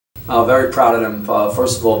Very proud of him.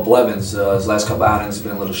 First of all, Blevins, his last couple outings have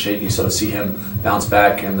been a little shaky, so to see him bounce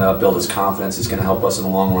back and build his confidence is going to help us in the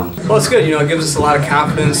long run. Well, it's good. It gives us a lot of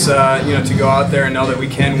confidence, to go out there and know that we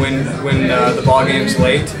can win the ball games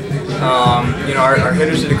late. Our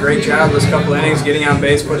hitters did a great job this couple innings, getting on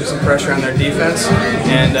base, putting some pressure on their defense,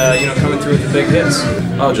 and coming through with the big hits.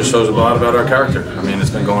 Oh, it just shows a lot about our character. I mean, it's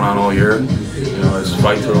been going on all year. It's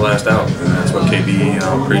fight to the last out, and that's what KB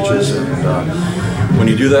preaches. And when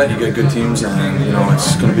you do that, you get good teams, and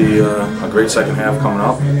it's going to be a great second half coming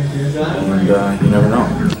up, and you never know.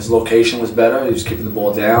 His location was better. He was keeping the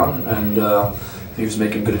ball down, and he was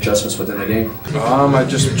making good adjustments within the game. I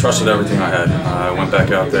just trusted everything I had. I went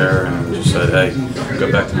back out there and just said, hey,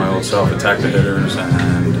 go back to my old self, attack the hitters,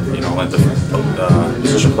 and let the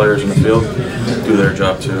position players in the field do their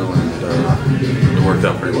job too, and it worked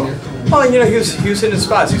out pretty well. Well, he was hitting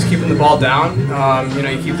spots. He was keeping the ball down.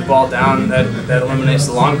 You keep the ball down, that eliminates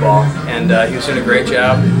the long ball, and he was doing a great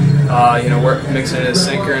job. Mixing in his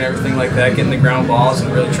sinker and everything like that, getting the ground balls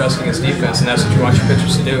and really trusting his defense, and that's what you want your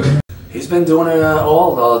pitchers to do. He's been doing it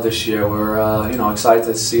all this year. We're excited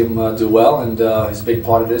to see him do well, and he's a big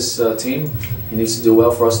part of this team. He needs to do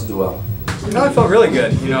well for us to do well. I felt really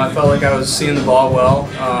good. I felt like I was seeing the ball well.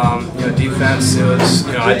 Defense, it was,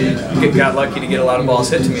 I got lucky to get a lot of balls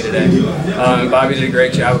hit to me today. Bobby did a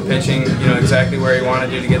great job of pitching, exactly where he wanted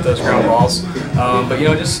to get those ground balls. But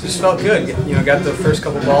just felt good. Got the first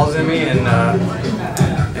couple balls in me and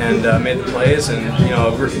made the plays, and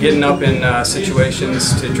getting up in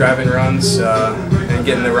situations to drive in runs and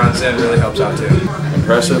getting the runs in really helps out too.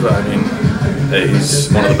 Impressive. I mean, hey,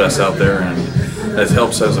 he's one of the best out there, and it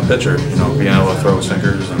helps as a pitcher, being able to throw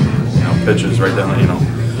sinkers and pitches right down,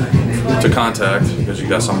 to contact, because you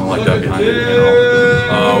got someone like that behind you.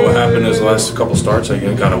 What happened is the last couple starts,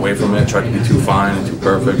 I got away from it, tried to be too fine and too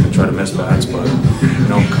perfect, and try to miss bats. But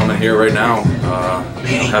coming here right now,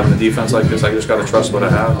 having a defense like this, I just got to trust what I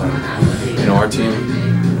have. And our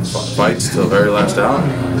team fights till the very last out,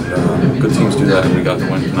 and good teams do that, and we got the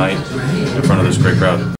win tonight in front of this great crowd.